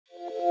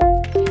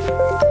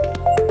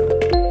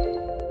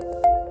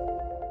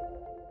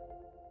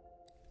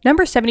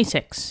Number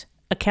 76,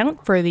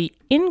 account for the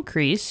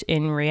increase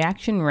in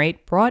reaction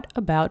rate brought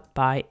about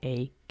by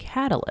a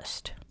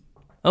catalyst.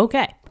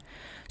 Okay,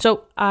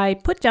 so I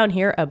put down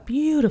here a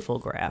beautiful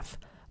graph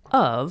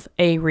of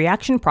a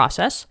reaction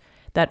process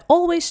that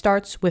always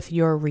starts with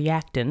your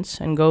reactants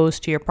and goes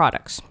to your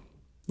products.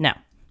 Now,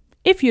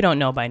 if you don't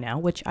know by now,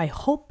 which I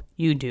hope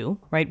you do,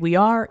 right? We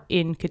are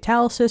in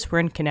catalysis, we're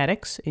in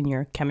kinetics in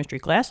your chemistry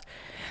class,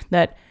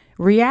 that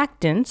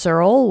reactants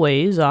are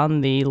always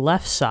on the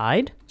left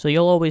side. So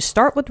you'll always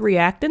start with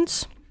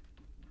reactants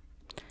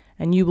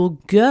and you will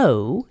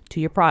go to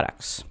your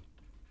products.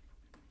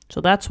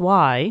 So that's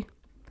why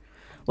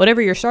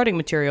whatever your starting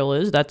material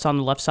is, that's on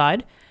the left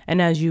side.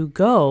 And as you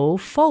go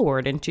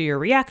forward into your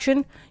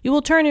reaction, you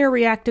will turn your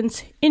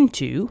reactants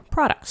into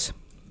products.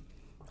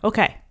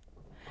 Okay.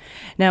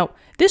 Now,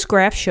 this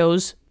graph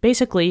shows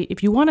basically,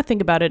 if you want to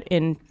think about it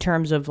in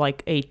terms of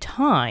like a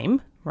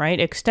time, right,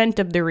 extent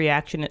of the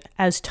reaction,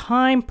 as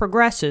time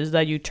progresses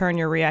that you turn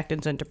your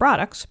reactants into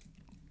products,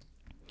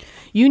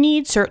 you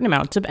need certain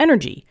amounts of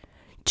energy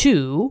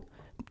to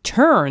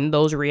turn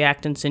those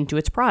reactants into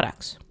its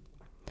products.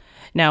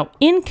 Now,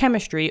 in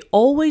chemistry,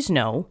 always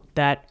know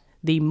that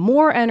the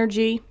more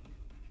energy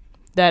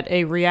that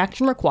a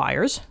reaction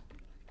requires,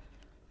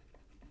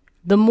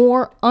 the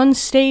more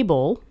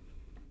unstable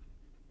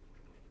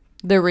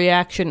the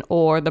reaction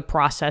or the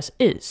process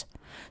is.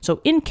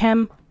 So in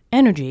chem,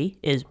 energy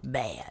is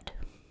bad.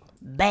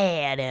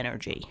 Bad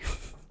energy.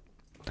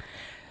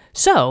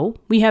 So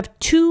we have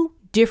two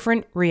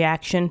different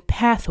reaction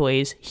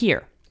pathways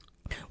here.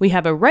 We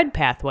have a red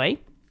pathway,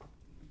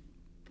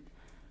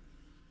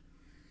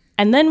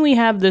 and then we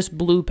have this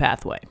blue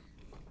pathway.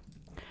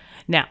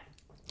 Now,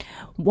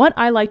 what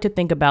I like to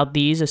think about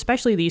these,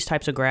 especially these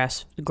types of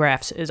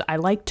graphs, is I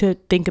like to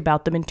think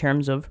about them in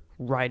terms of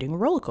riding a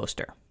roller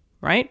coaster,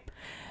 right?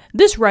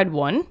 This red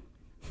one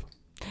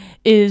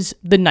is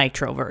the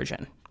nitro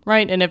version,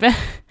 right? And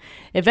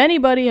if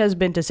anybody has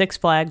been to Six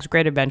Flags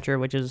Great Adventure,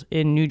 which is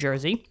in New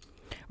Jersey,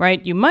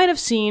 right, you might have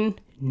seen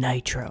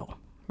nitro,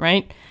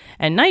 right?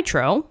 And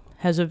nitro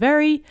has a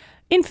very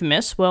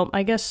infamous, well,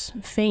 I guess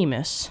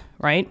famous,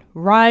 right,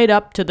 ride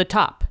up to the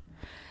top.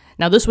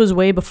 Now, this was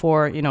way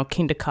before,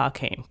 Kingda Ka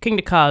came.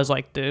 Kingda Ka is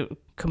like the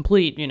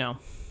complete,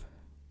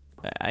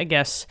 I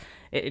guess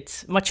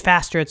it's much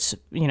faster. It's,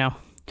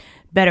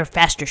 better,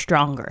 faster,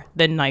 stronger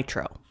than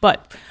nitro.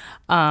 But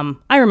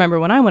I remember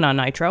when I went on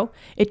nitro,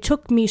 it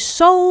took me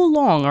so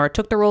long, or it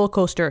took the roller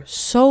coaster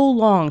so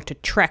long to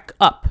trek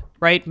up,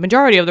 right?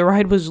 Majority of the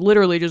ride was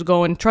literally just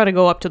try to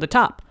go up to the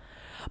top.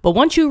 But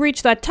once you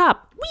reach that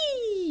top,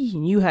 whee,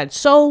 you had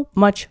so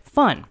much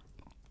fun.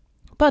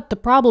 But the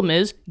problem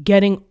is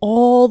getting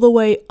all the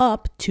way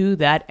up to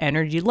that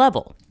energy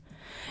level.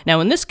 Now,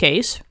 in this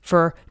case,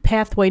 for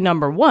pathway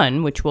number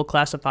 1, which we'll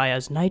classify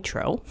as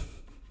nitro,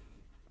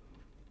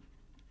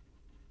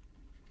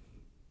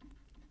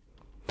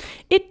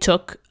 it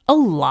took a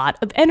lot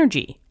of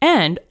energy.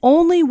 And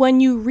only when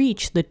you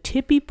reach the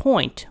tippy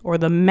point, or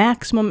the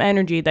maximum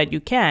energy that you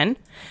can,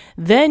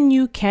 then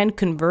you can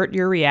convert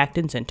your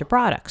reactants into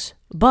products.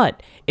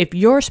 But if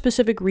your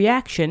specific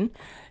reaction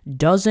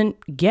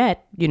doesn't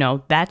get,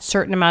 that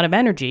certain amount of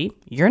energy,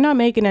 you're not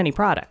making any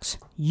products.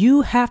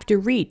 You have to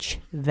reach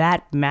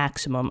that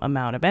maximum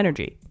amount of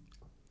energy.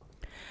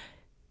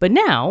 But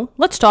now,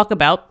 let's talk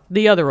about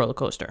the other roller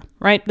coaster,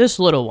 right? This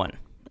little one.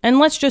 And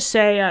let's just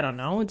say, I don't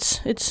know,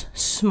 it's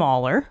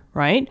smaller,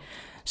 right?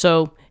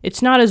 So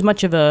it's not as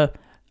much of a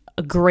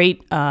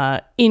great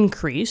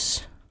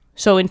increase.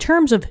 So in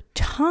terms of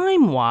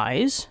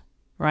time-wise,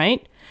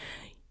 right,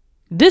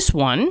 this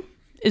one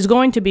is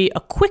going to be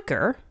a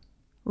quicker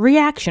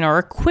reaction or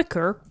a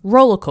quicker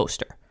roller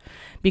coaster,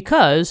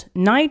 because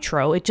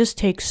nitro, it just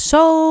takes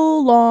so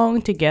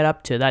long to get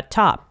up to that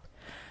top.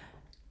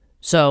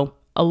 So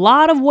a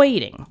lot of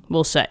waiting,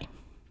 we'll say.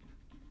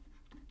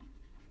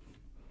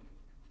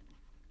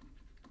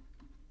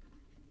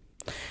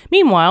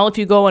 Meanwhile, if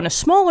you go on a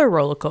smaller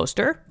roller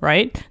coaster,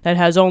 right, that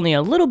has only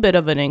a little bit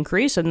of an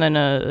increase and then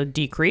a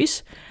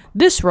decrease,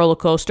 this roller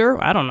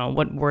coaster, I don't know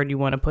what word you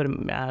want to put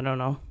in, I don't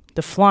know,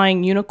 the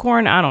flying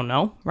unicorn, I don't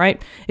know,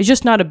 right? It's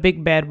just not a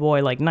big bad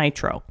boy like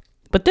nitro.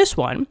 But this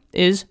one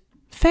is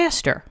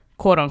faster,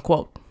 quote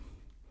unquote,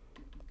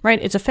 right?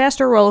 It's a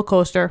faster roller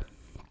coaster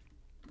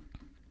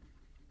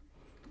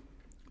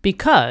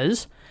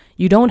because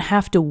you don't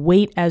have to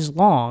wait as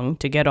long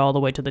to get all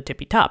the way to the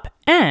tippy top.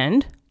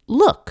 And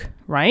look,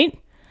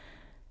 right?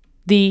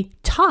 The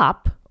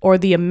top, or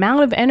the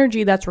amount of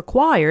energy that's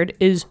required,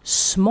 is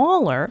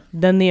smaller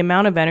than the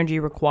amount of energy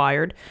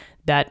required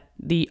that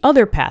the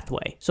other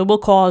pathway. So we'll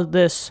call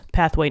this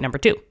pathway number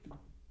 2.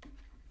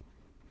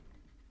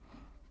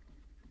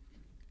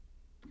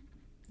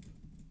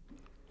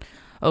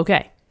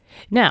 Okay,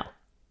 now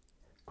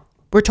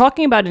we're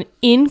talking about an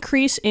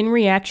increase in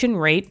reaction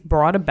rate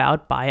brought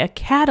about by a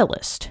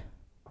catalyst.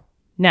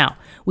 Now,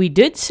 we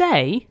did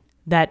say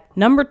that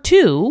number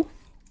 2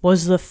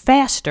 was the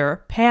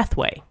faster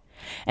pathway.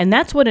 And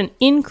that's what an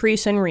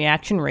increase in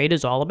reaction rate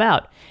is all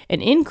about.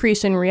 An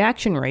increase in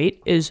reaction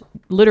rate is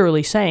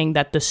literally saying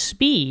that the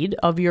speed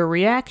of your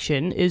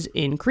reaction is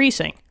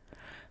increasing.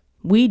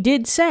 We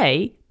did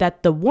say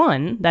that the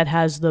one that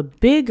has the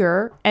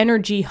bigger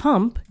energy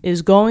hump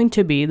is going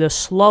to be the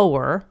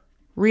slower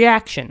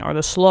reaction, or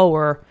the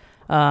slower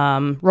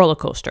roller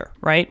coaster,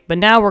 right? But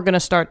now we're going to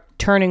start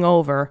turning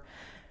over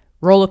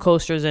roller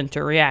coasters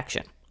into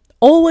reaction.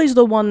 Always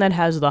the one that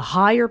has the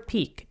higher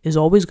peak is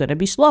always going to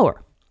be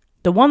slower.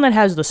 The one that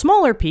has the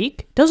smaller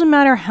peak, doesn't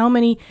matter how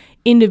many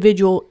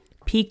individual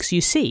peaks you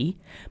see,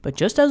 but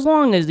just as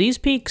long as these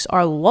peaks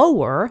are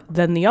lower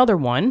than the other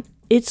one,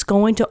 it's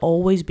going to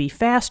always be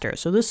faster.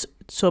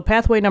 So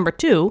pathway number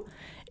 2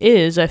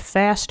 is a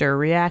faster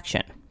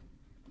reaction.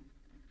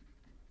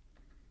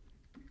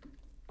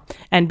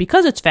 And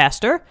because it's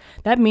faster,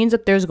 that means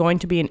that there's going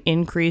to be an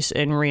increase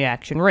in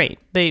reaction rate.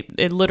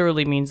 It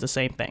literally means the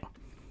same thing.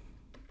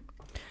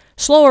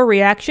 Slower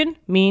reaction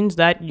means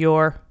that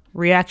your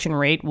reaction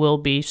rate will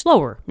be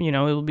slower. It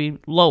will be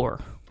lower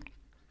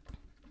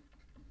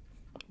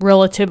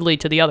relatively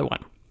to the other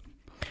one.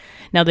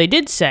 Now, they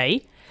did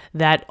say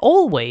that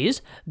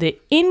always the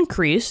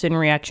increase in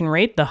reaction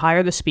rate, the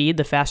higher the speed,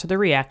 the faster the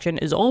reaction,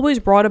 is always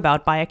brought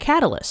about by a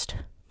catalyst.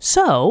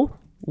 So,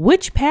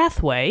 which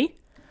pathway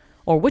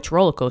or which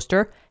roller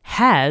coaster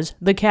has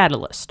the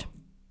catalyst?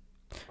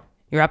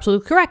 You're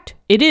absolutely correct.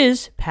 It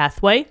is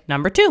pathway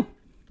number 2.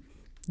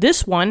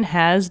 This one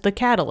has the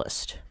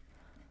catalyst.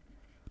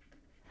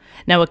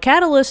 Now, a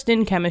catalyst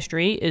in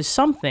chemistry is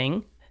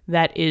something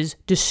that is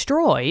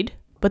destroyed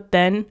but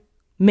then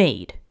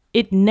made.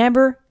 It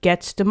never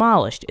gets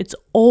demolished. It's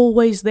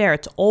always there.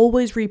 It's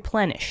always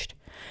replenished.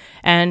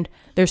 And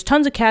there's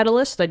tons of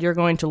catalysts that you're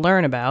going to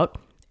learn about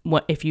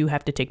if you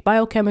have to take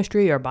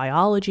biochemistry or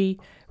biology,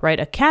 right?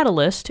 A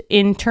catalyst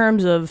in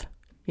terms of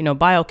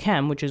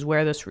biochem, which is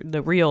where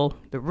the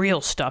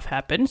real stuff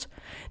happens.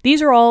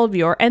 These are all of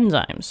your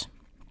enzymes.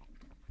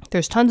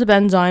 There's tons of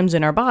enzymes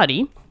in our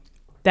body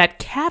that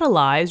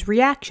catalyze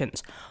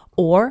reactions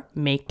or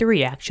make the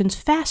reactions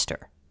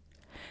faster.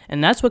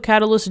 And that's what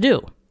catalysts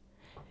do.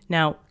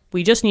 Now,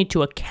 we just need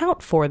to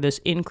account for this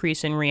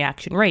increase in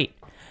reaction rate.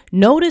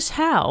 Notice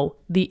how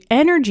the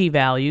energy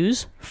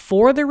values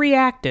for the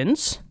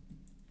reactants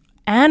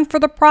and for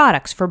the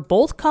products, for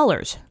both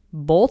colors,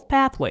 both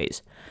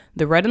pathways,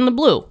 the red and the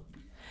blue,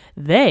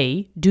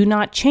 they do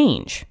not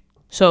change.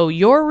 So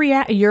your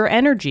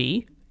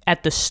energy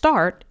at the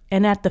start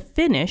and at the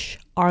finish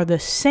are the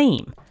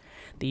same.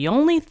 The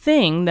only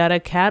thing that a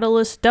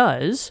catalyst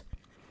does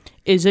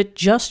is it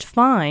just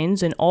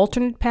finds an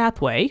alternate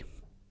pathway,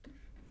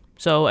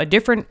 so a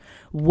different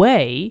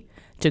way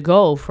to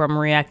go from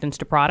reactants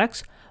to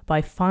products,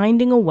 by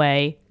finding a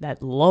way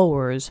that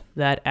lowers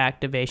that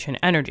activation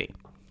energy.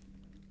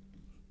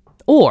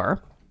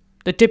 Or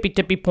the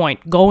tippy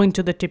point, going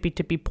to the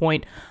tippy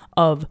point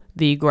of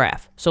the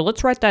graph. So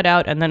let's write that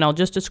out, and then I'll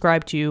just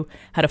describe to you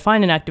how to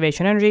find an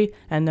activation energy,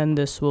 and then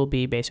this will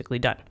be basically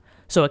done.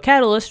 So a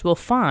catalyst will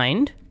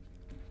find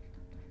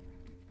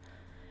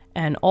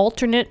an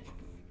alternate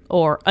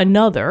or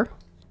another,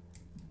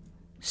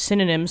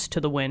 synonyms to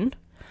the wind,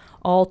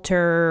 oh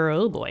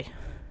boy.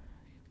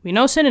 We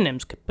know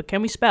synonyms, but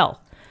can we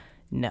spell?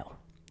 No.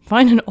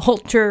 Find an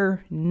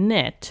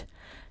alternate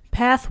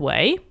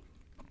pathway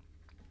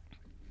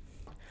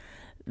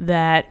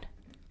that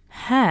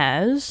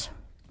has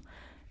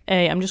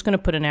I'm just going to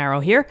put an arrow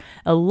here,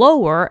 a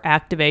lower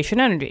activation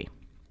energy.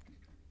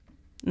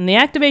 And the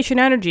activation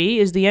energy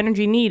is the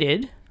energy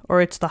needed,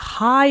 or it's the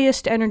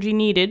highest energy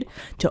needed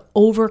to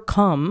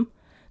overcome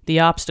the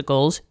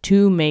obstacles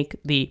to make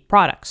the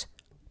products.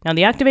 Now,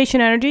 the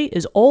activation energy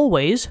is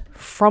always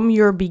from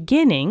your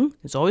beginning,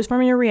 is always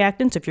from your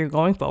reactants if you're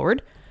going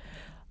forward,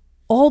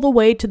 all the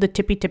way to the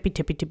tippy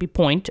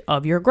point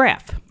of your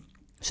graph.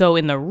 So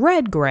in the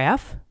red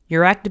graph,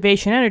 your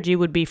activation energy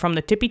would be from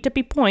the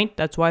tippy point,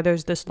 that's why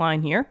there's this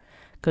line here,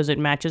 because it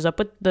matches up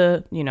with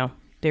the,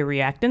 the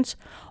reactants,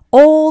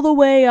 all the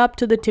way up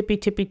to the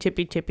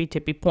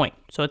tippy point.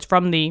 So it's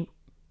from the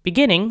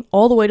beginning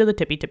all the way to the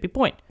tippy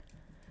point.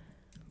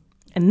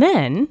 And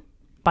then,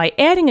 by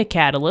adding a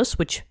catalyst,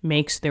 which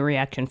makes the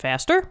reaction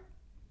faster,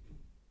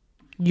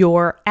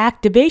 your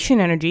activation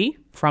energy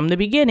from the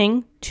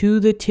beginning to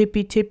the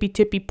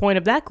tippy point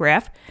of that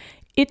graph,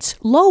 it's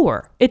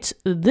lower. It's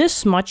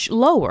this much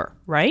lower,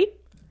 right?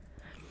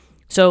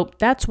 So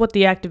that's what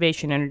the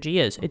activation energy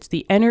is. It's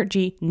the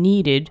energy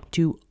needed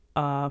to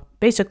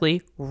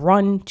basically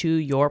run to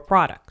your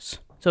products.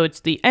 So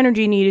it's the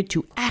energy needed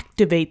to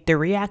activate the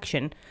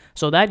reaction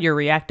so that your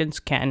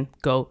reactants can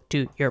go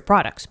to your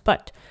products.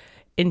 But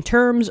in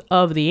terms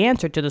of the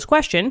answer to this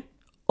question,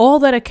 all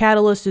that a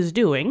catalyst is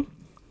doing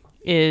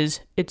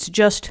is it's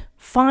just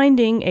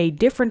finding a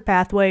different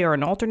pathway or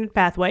an alternate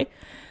pathway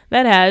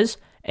that has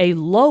a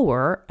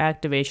lower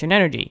activation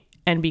energy.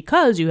 And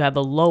because you have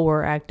a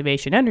lower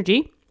activation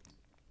energy,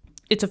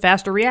 it's a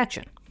faster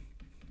reaction.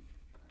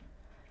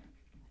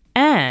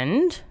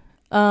 And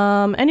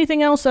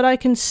anything else that I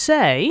can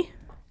say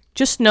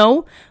Just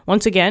know,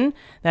 once again,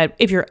 that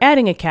if you're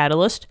adding a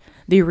catalyst,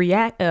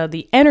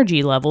 the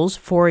energy levels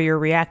for your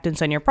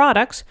reactants and your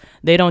products,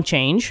 they don't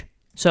change.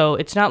 So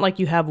it's not like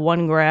you have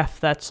one graph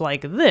that's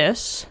like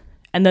this,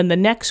 and then the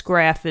next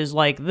graph is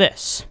like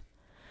this.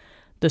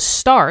 The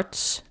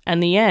starts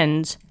and the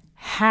ends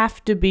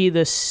have to be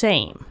the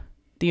same.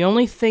 The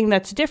only thing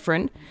that's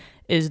different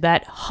is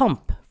that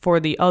hump for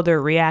the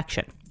other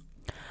reaction.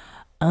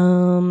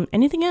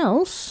 Anything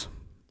else?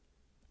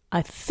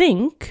 I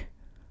think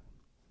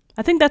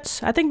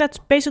that's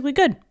basically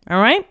good.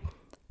 All right?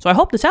 So I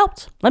hope this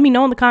helped. Let me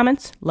know in the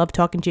comments. Love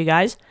talking to you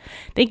guys.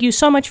 Thank you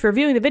so much for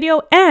viewing the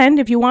video. And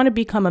if you want to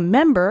become a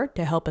member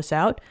to help us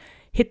out,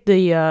 hit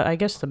the, I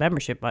guess the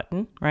membership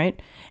button, right?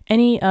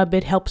 Any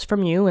bit helps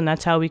from you, and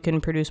that's how we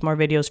can produce more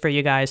videos for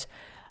you guys.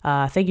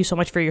 Thank you so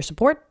much for your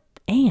support,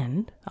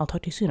 and I'll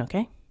talk to you soon,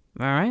 okay?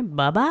 All right,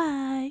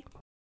 bye-bye.